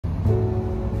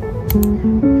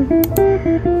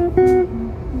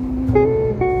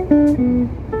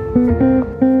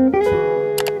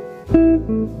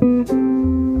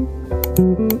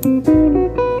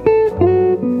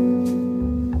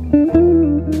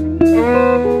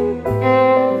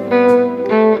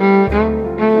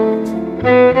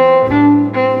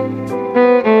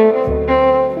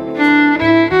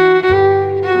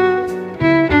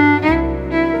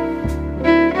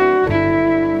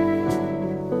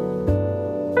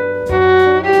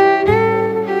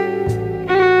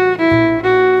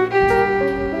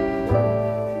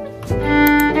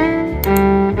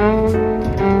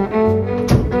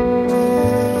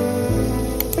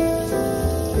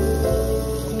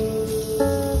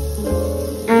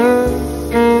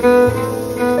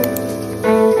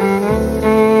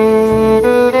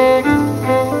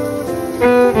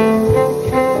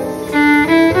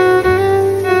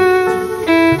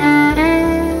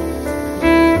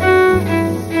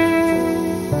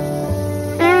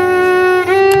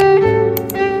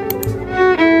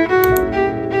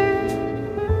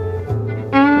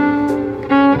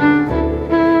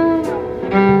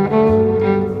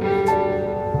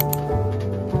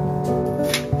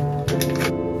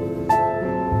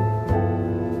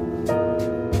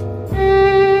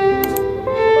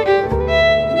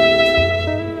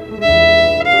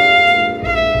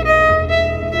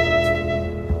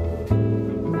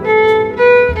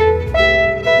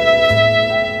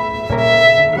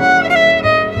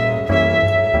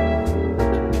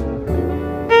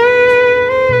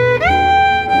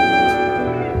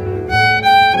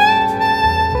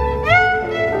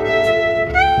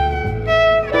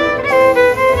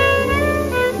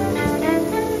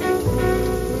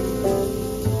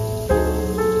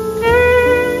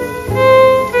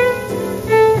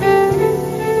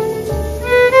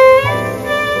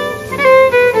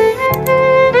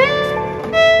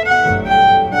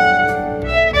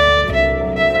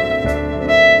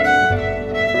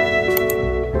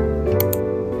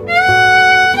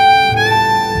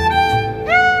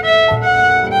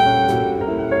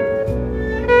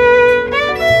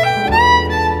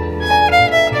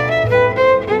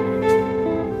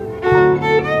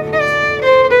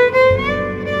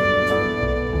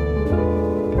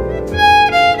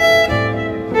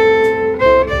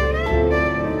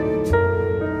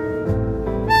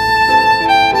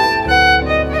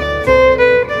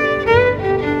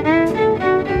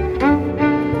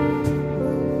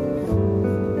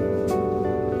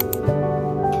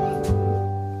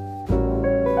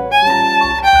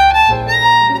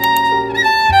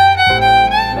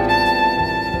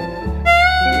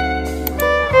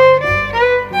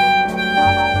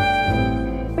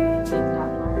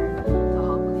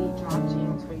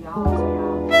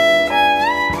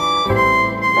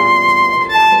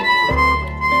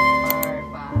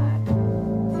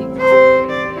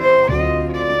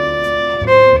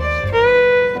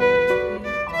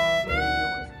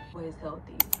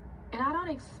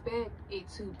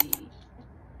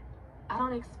I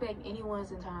don't expect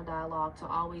anyone's internal dialogue to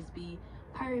always be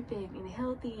perfect and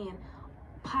healthy and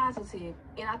positive.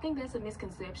 And I think that's a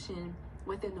misconception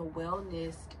within the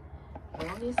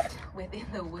within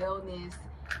the wellness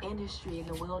industry, in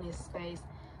the wellness space.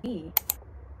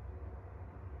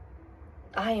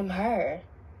 I am her.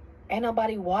 Ain't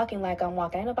nobody walking like I'm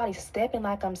walking. Ain't nobody stepping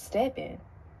like I'm stepping.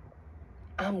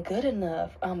 I'm good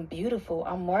enough. I'm beautiful.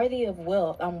 I'm worthy of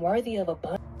wealth. I'm worthy of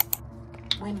abundance.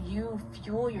 When you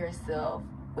fuel yourself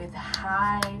with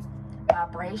high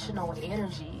vibrational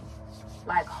energy,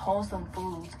 like wholesome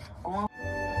foods, we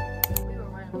were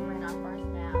running our first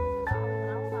mile. When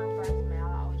I was on first mile,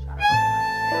 I always try to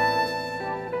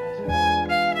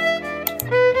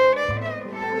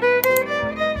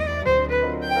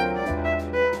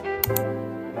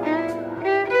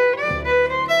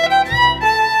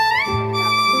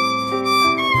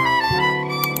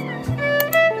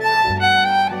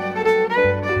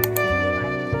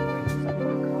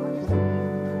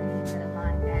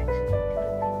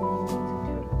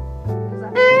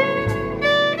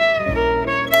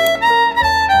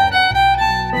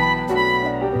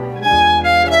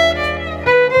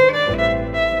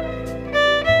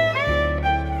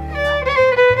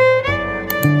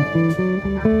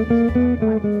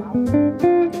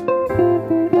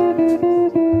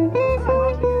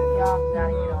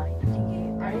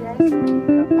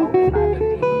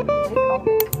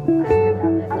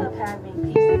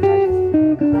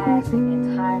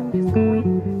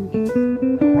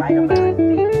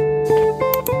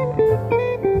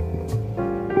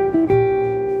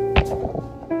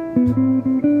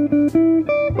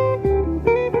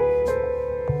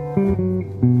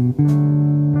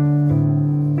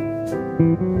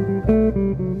Thank you.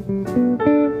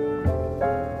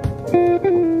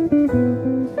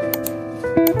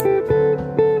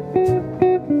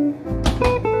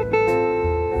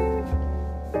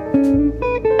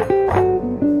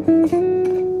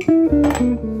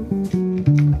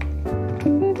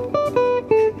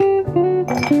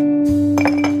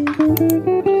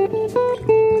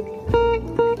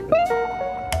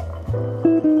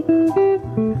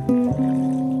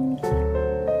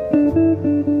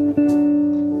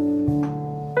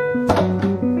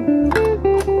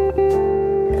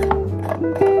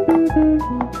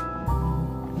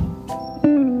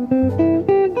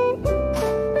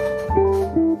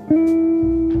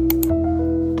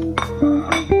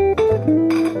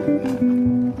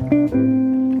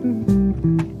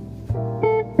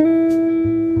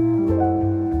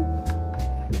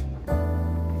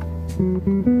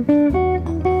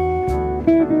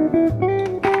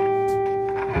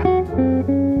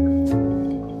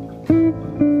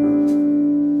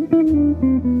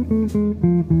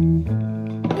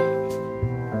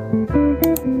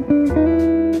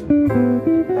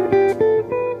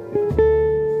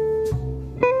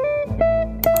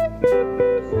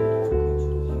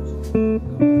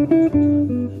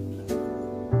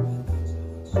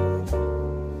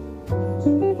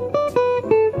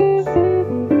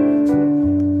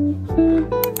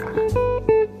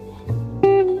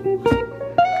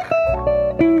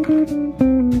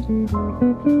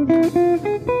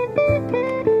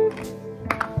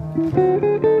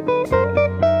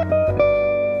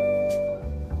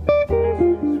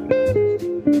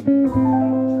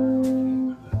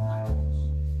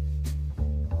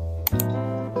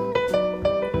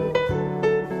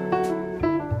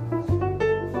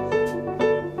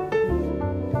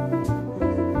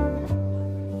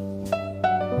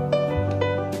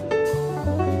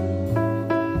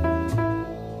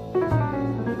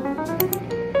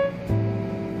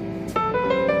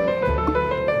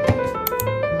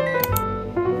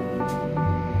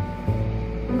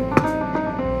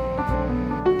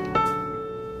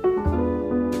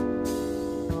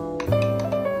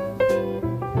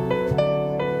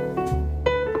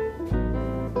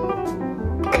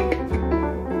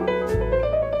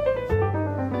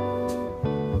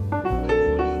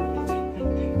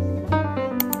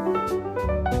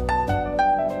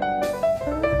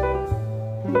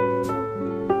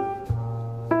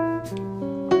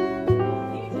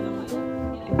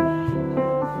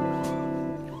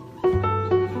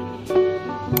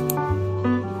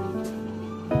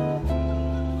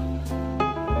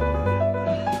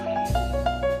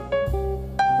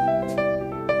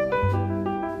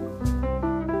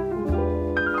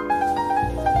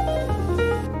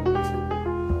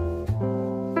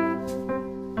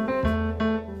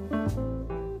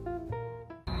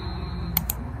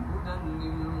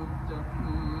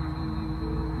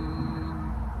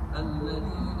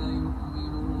 الذين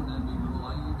يؤمنون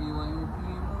بالغيب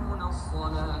ويقيمون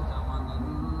الصلاة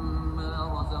ومما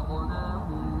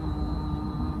رزقناهم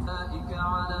ينفقون أولئك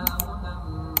على